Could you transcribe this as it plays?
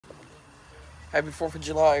Happy 4th of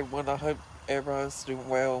July, everyone. I hope everyone's doing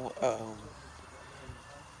well.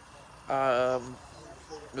 I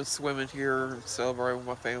was swimming here, celebrating with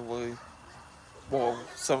my family. Well,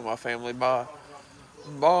 some of my family. My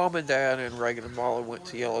mom and dad and Reagan and Molly went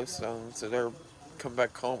to Yellowstone, so they're coming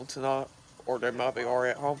back home tonight, or they might be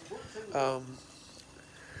already at home. Um,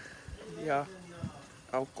 yeah,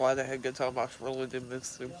 I'm glad I had a good time. I really did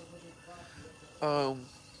miss them. Um,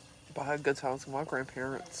 but I had good times with my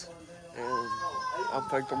grandparents, and I'm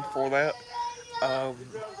thankful for that. Um,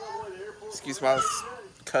 excuse my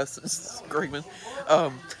cussing, screaming.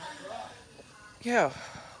 Um, yeah,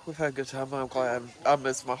 we've had a good time. I'm glad. I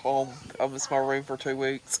miss my home. I miss my room for 2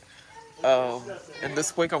 weeks. Um, and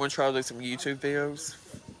this week I'm gonna try to do some YouTube videos.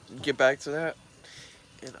 Get back to that,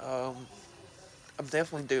 and I'm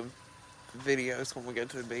definitely doing videos when we go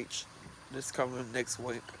to the beach. This coming next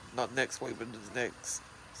week, not next week, but the next.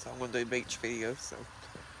 So I'm gonna do beach videos. So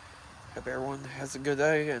hope everyone has a good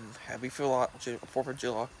day and happy 4th of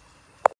July.